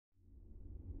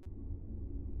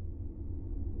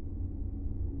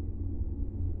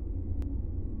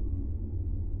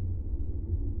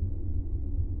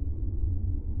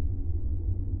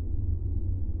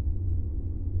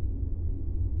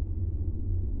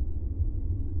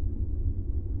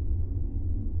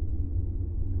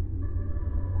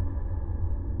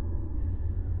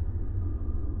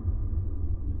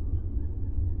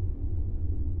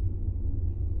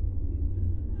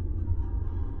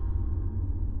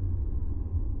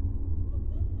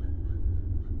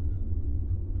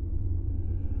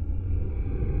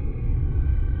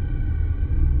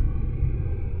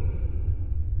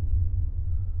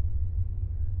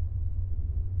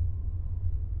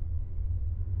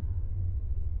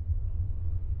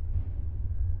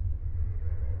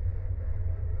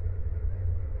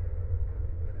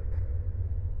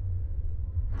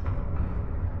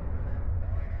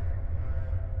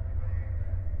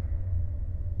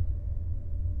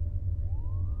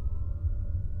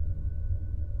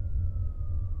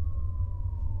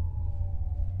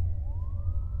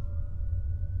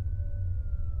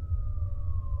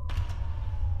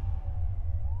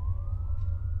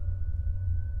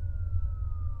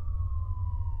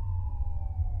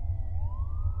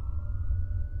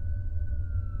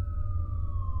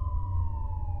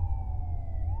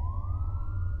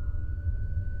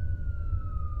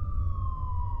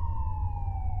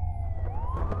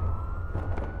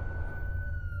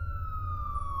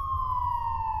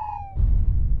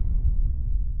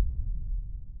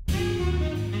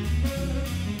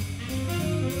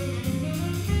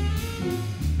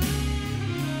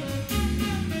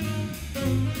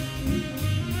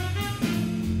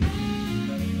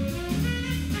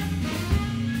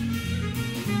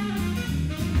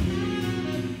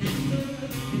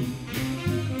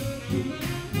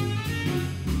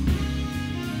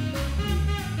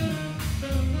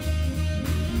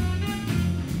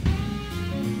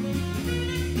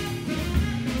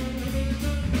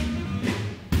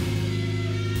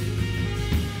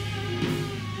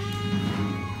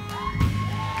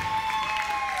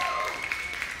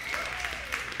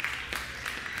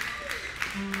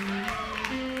Hi.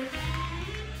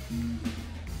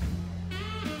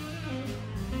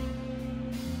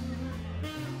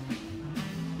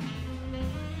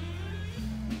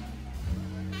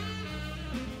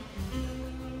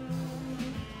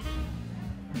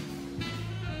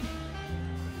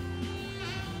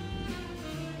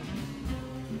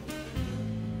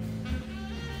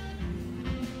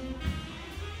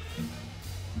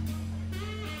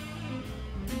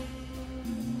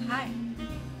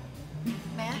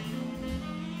 May I?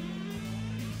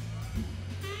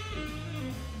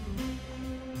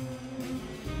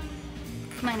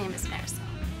 My name is Marisol.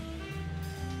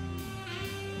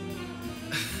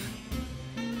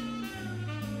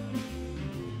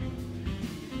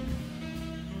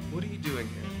 What are you doing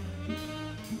here?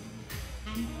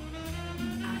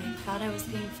 I thought I was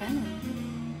being friendly.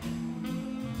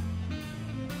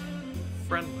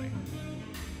 Friendly.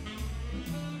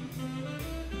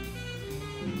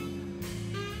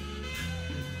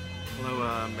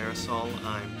 Hello, Marisol.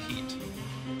 I'm Pete.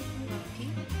 Well, Pete,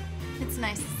 it's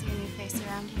nice to see a new face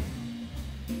around here.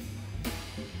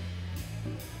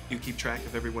 You keep track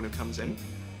of everyone who comes in?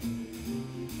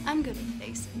 I'm good with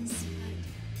faces,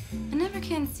 but I never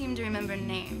can seem to remember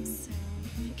names, so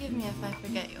forgive me if I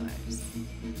forget yours.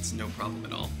 It's no problem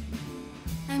at all.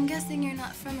 I'm guessing you're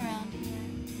not from around here.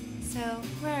 So,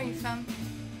 where are you from?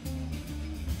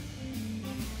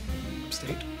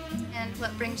 Upstate? And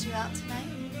what brings you out tonight?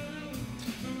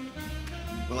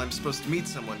 Well, I'm supposed to meet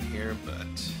someone here,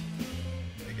 but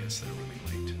I guess they're really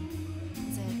late.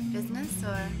 Is it business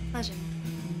or pleasure?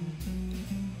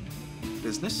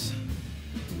 Business?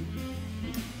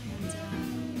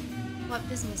 And, what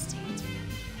business do you do?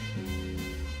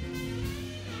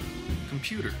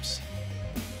 Computers.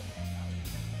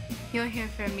 You're here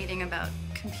for a meeting about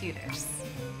computers.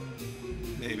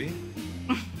 Maybe.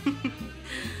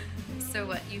 So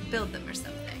what, you build them or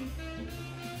something?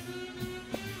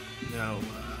 No,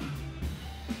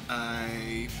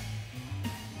 I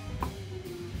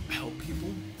help people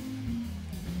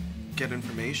get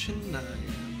information. I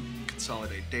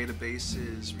consolidate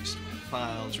databases, restore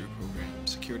files, reprogram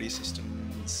security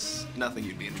systems. Nothing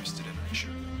you'd be interested in, I'm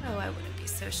sure. Oh, I wouldn't be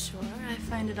so sure. I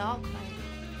find it all quite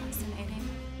fascinating.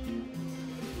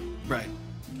 Right.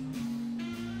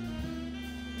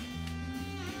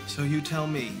 So you tell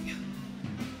me,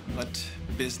 what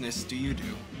business do you do?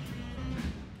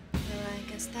 Well,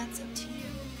 I guess that's up to you.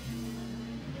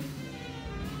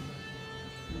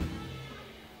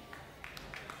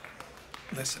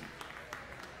 Listen,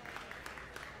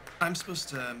 I'm supposed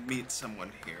to meet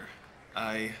someone here.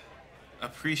 I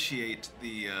appreciate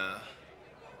the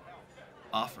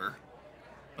offer,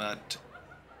 but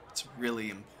it's really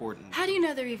important. How do you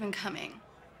know they're even coming?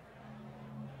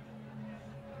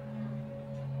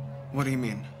 What do you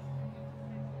mean?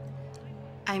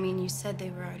 I mean, you said they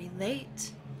were already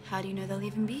late. How do you know they'll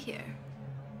even be here?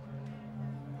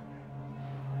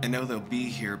 I know they'll be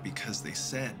here because they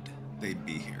said they'd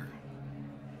be here.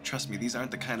 Trust me, these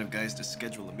aren't the kind of guys to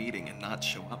schedule a meeting and not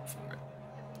show up for it.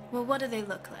 Well, what do they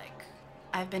look like?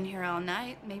 I've been here all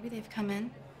night. Maybe they've come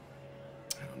in.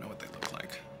 I don't know what they look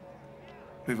like.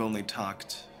 We've only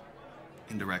talked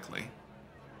indirectly.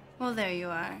 Well, there you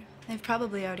are. They've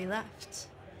probably already left.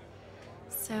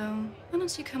 So, why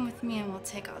don't you come with me and we'll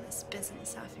take all this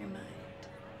business off your mind?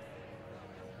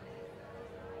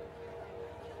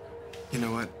 You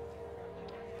know what?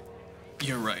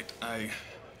 You're right. I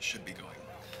should be going.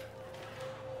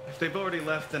 If they've already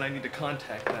left, then I need to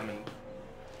contact them and...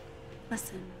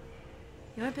 Listen,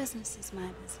 your business is my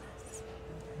business.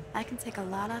 I can take a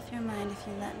lot off your mind if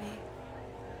you let me.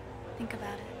 Think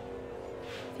about it.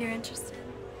 If you're interested,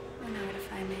 you know where to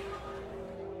find me.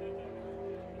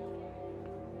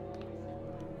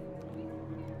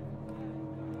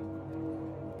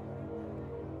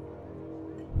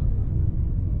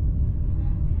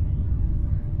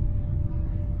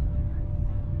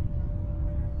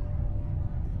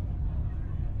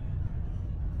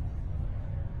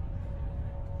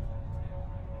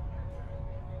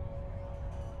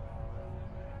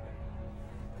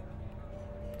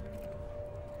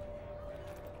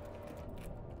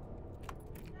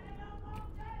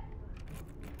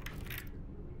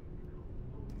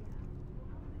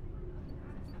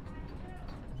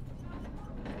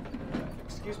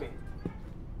 Excuse me.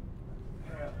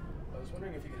 Hey, I was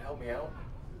wondering if you could help me out.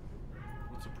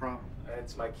 What's the problem?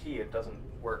 It's my key. It doesn't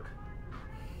work.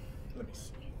 Let me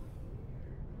see.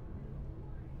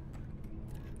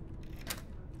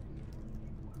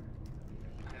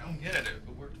 I don't get it.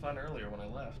 It worked fine earlier when I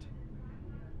left.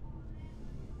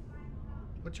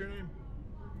 What's your name?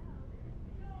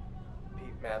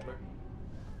 Pete Madler.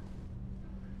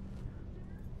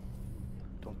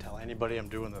 tell anybody I'm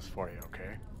doing this for you,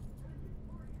 okay?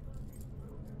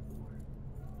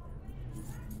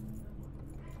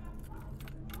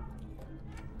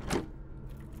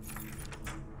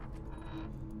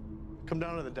 Come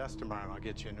down to the desk tomorrow and I'll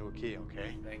get you a new key,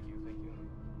 okay? Thank you, thank you.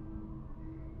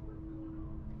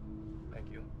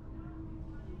 Thank you.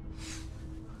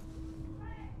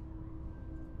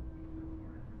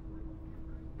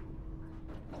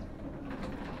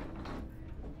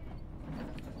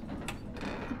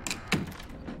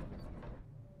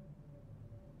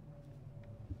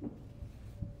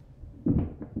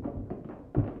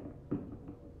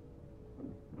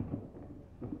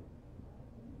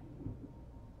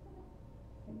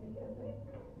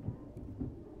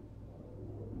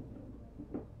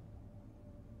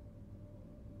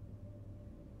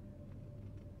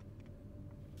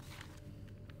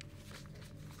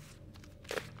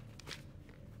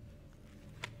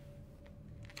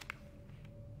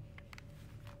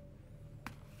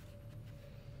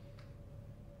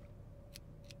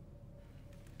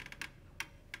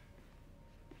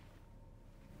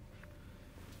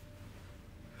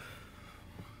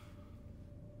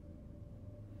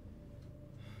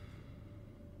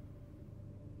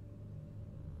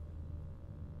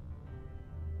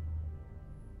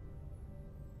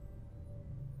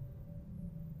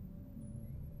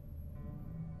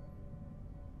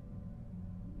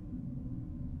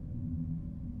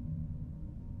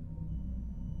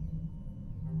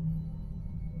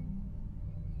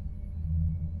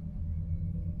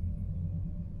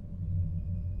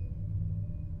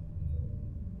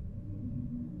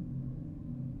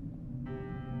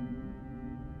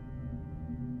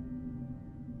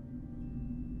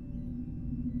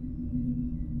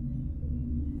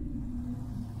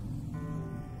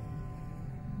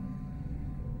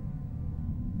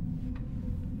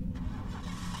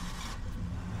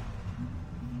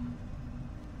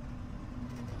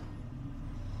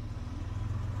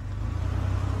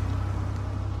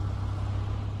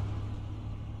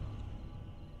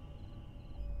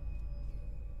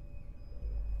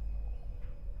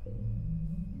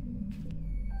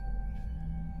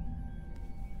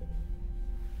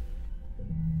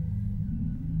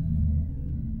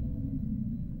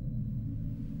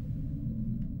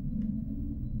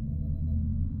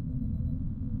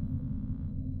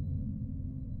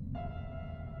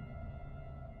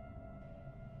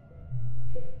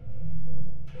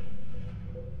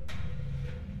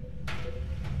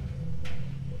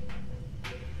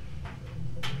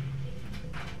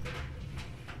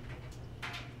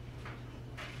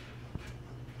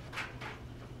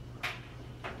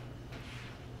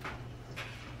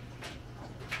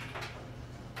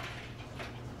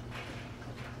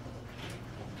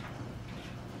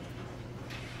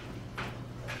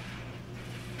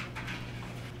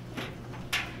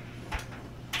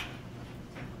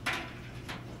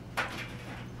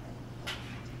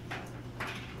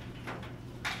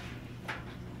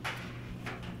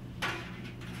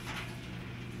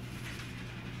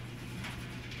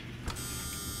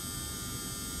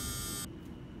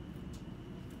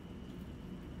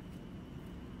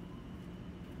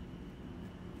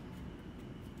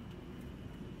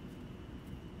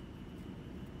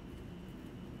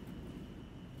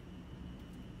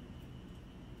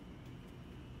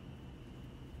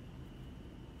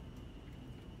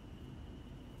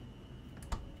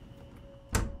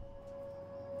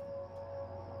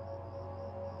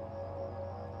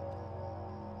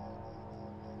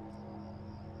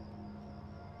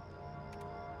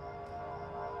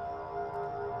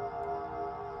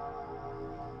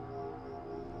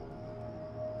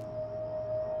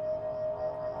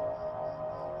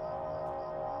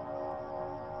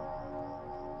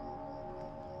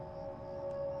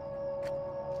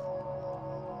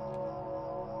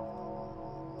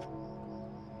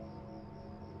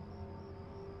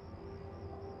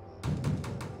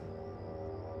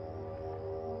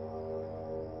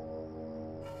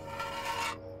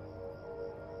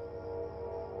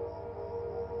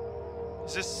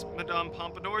 Is this Madame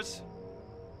Pompadour's?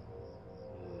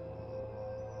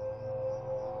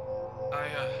 I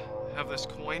have this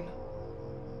coin.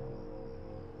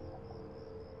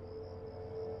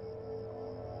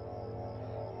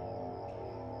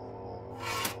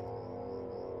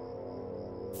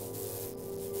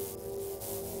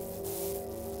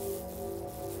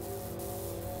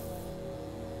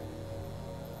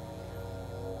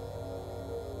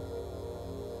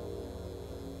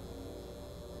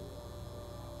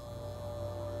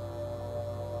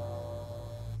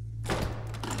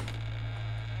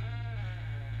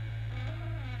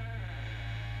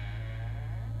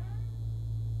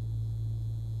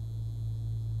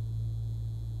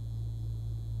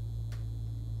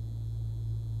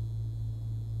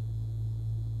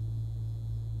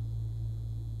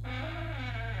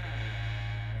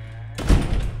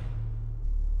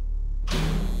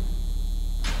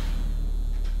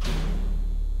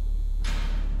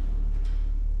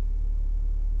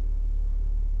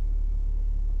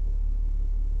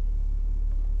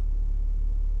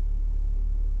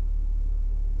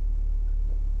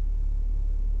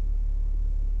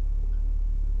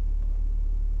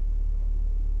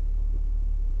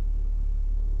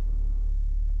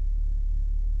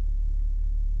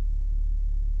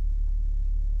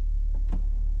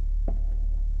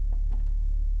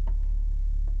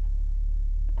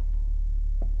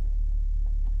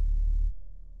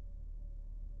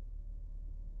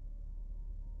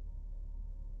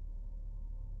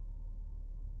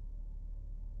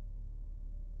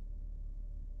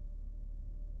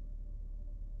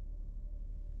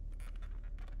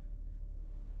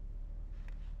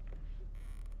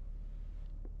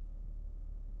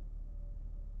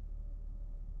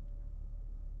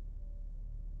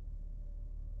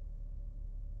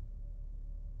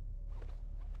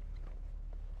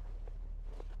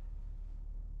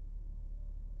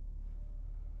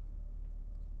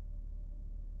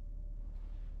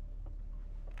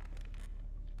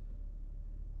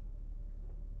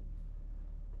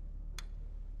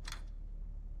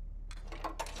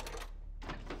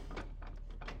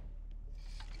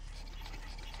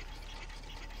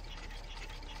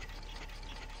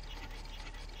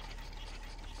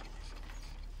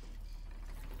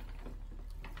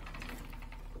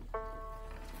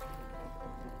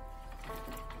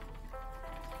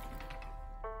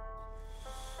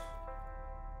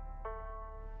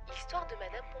 L'histoire de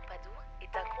Madame Pompadour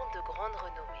est un conte de grande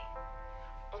renommée.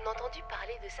 On a entendu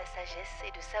parler de sa sagesse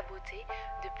et de sa beauté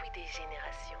depuis des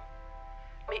générations.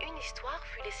 Mais une histoire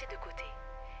fut laissée de côté.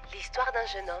 L'histoire d'un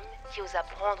jeune homme qui osa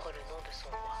prendre le nom de son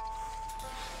roi.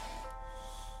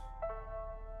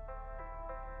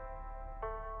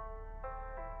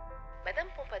 Madame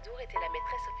Pompadour était la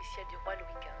maîtresse officielle du roi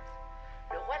Louis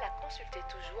XV. Le roi la consultait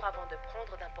toujours avant de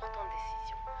prendre d'importantes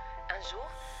décisions. Un jour,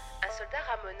 un soldat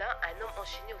ramena un homme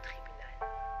enchaîné au tribunal.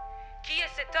 « Qui est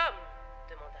cet homme ?»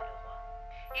 demanda le roi.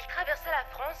 « Il traversa la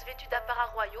France vêtu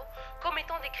d'apparats royaux,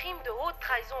 commettant des crimes de haute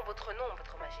trahison en votre nom,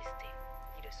 votre majesté, »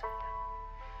 dit le soldat.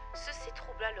 Ceci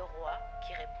troubla le roi,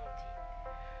 qui répondit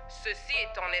 « Ceci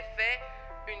est en effet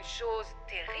une chose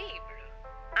terrible,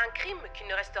 un crime qui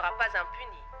ne restera pas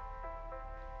impuni.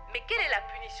 Mais quelle est la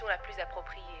punition la plus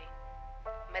appropriée ?»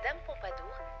 Madame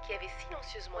Pompadour, qui avait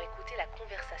silencieusement écouté la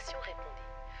conversation, répondit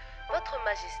 « Votre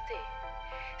Majesté,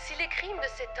 si les crimes de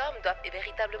cet homme doivent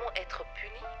véritablement être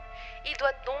punis, il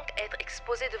doit donc être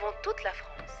exposé devant toute la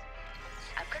France. »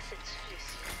 Après cette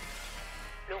suggestion,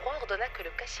 le roi ordonna que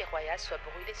le cachet royal soit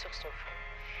brûlé sur son front,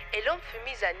 et l'homme fut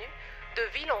mis à nu de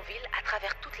ville en ville à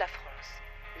travers toute la France.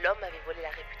 L'homme avait volé la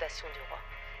réputation du roi,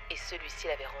 et celui-ci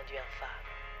l'avait rendu infâme.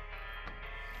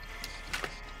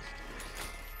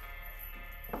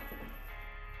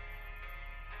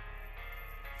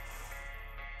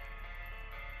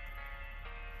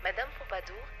 Madame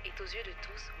Pompadour est aux yeux de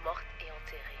tous morte et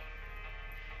enterrée.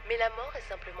 Mais la mort est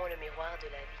simplement le miroir de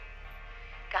la vie.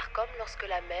 Car comme lorsque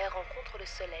la mer rencontre le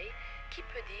soleil, qui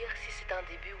peut dire si c'est un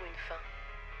début ou une fin?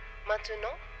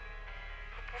 Maintenant,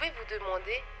 vous pouvez vous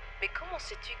demander, mais comment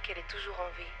sais-tu qu'elle est toujours en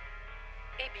vie?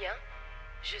 Eh bien,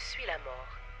 je suis la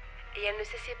mort. Et elle ne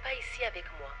s'assied pas ici avec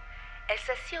moi. Elle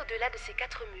s'assied au-delà de ces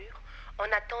 4 murs en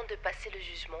attendant de passer le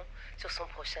jugement sur son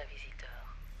prochain visiteur.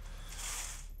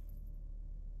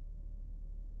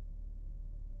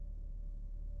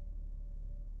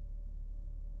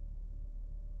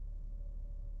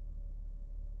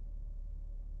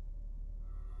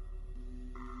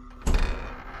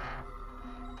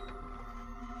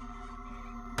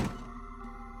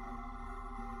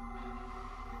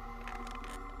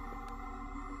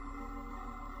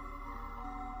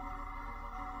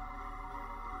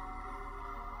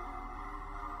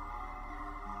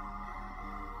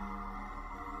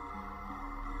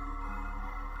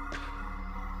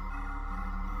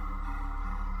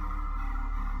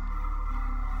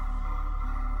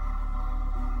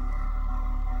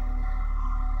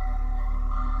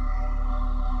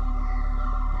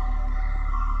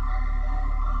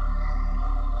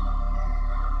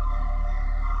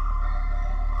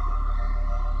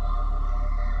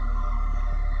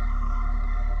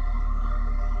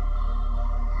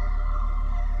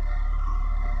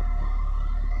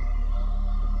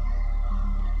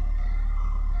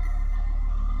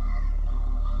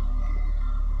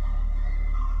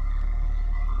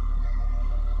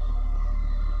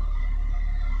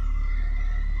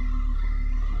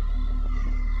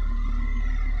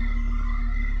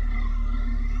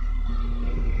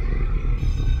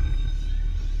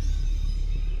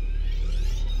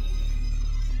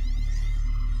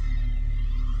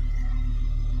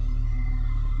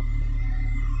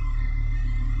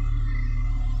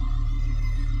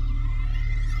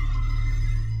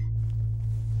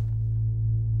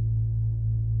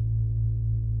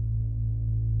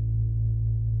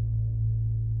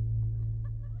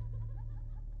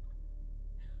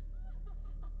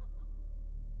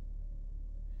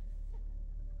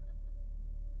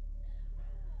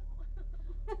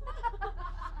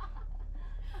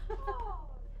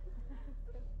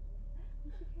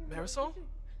 Marisol?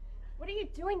 What are you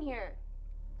doing here?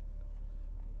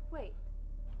 Wait,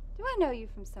 do I know you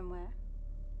from somewhere?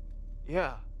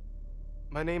 Yeah.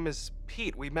 My name is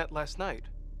Pete. We met last night.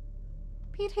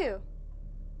 Pete who?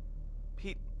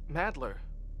 Pete Madler.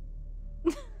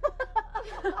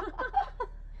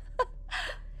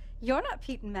 You're not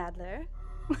Pete and Madler.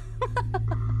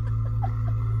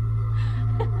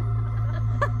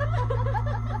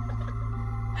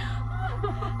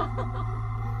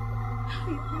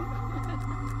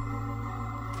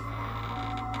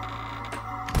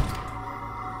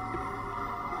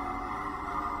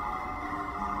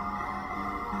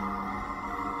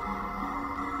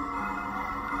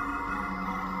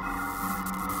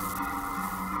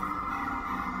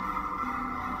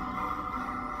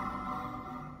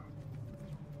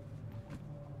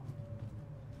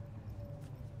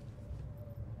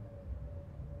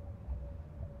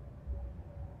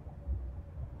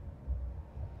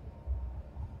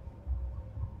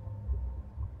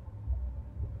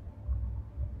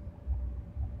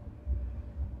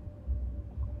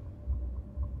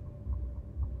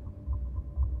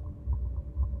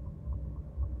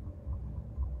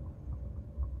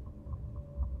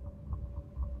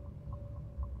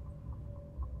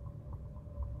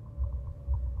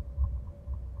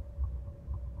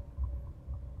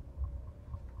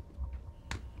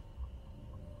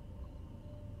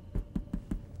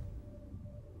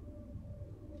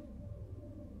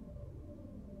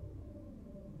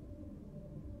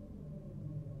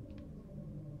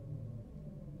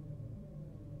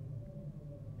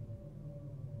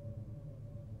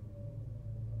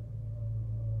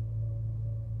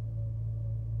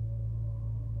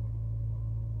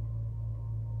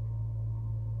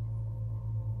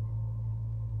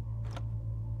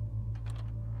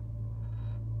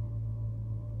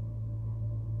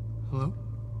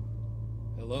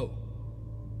 Hello.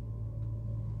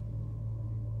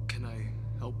 Can I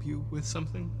help you with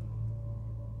something?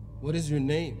 What is your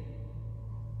name?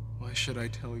 Why should I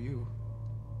tell you?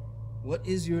 What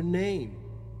is your name?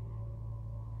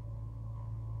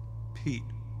 Pete.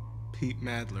 Pete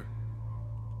Madler.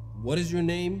 What is your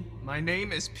name? My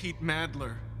name is Pete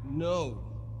Madler. No.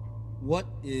 What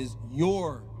is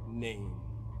your name?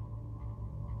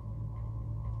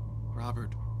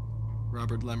 Robert.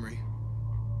 Robert Lemry.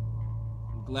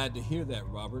 I'm glad to hear that,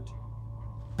 Robert.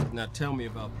 Now tell me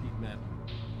about Pete Madler.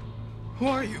 Who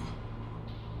are you?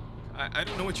 I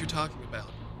don't know what you're talking about.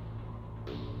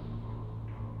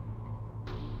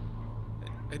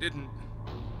 I didn't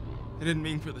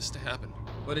mean for this to happen.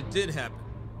 But it did happen.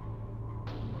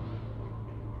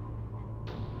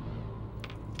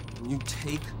 When you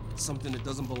take something that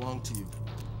doesn't belong to you,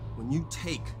 when you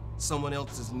take someone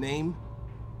else's name,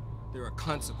 there are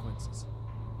consequences.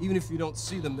 Even if you don't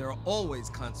see them, there are always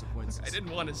consequences. I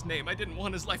didn't want his name. I didn't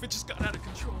want his life. It just got out of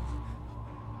control.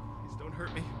 Please don't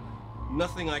hurt me.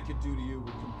 Nothing I could do to you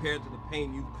would compare to the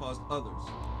pain you've caused others.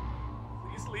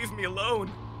 Please leave me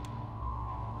alone.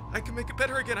 I can make it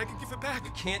better again. I can give it back.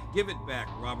 You can't give it back,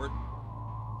 Robert.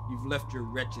 You've left your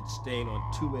wretched stain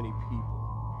on too many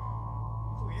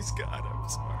people. Please, God, I'm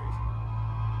sorry.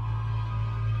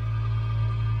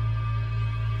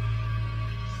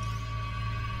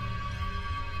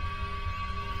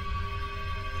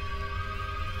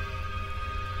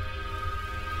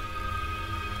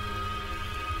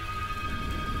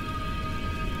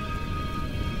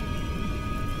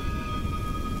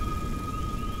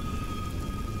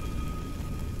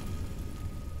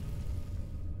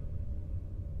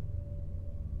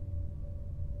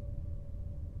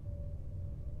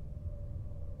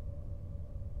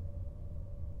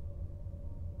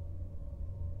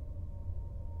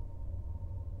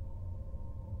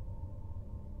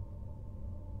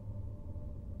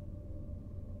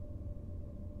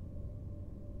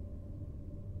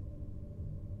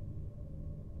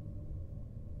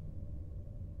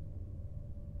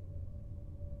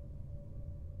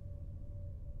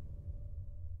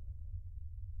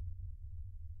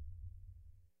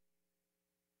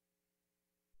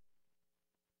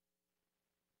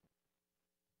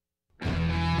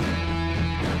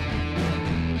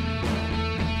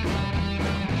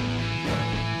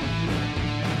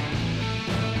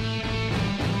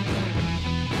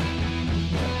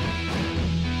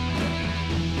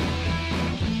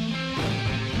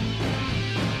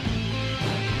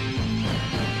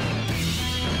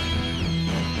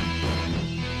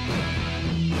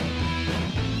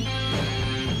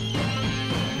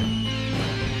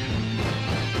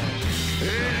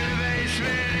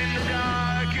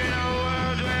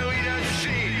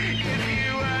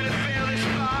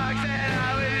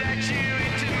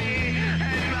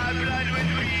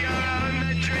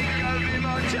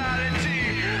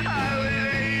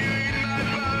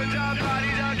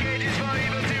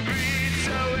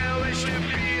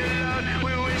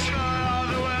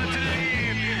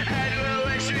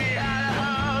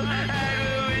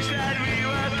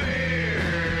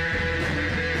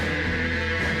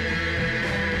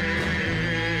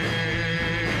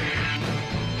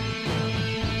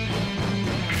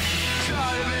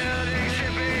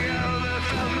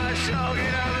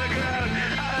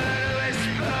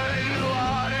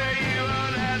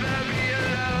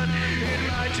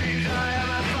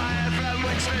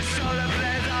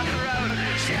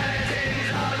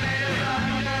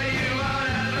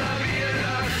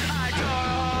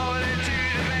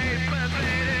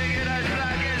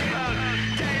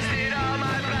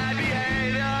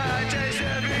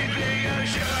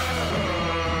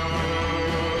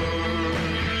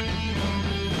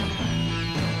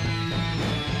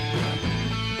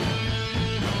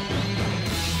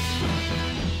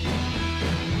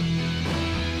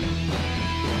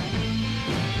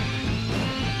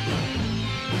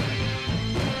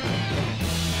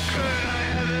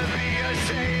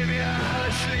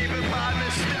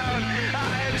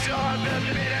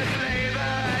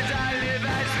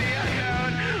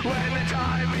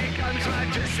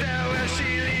 Will she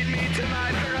lead me to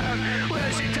my throne?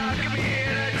 Will she tuck me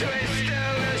in her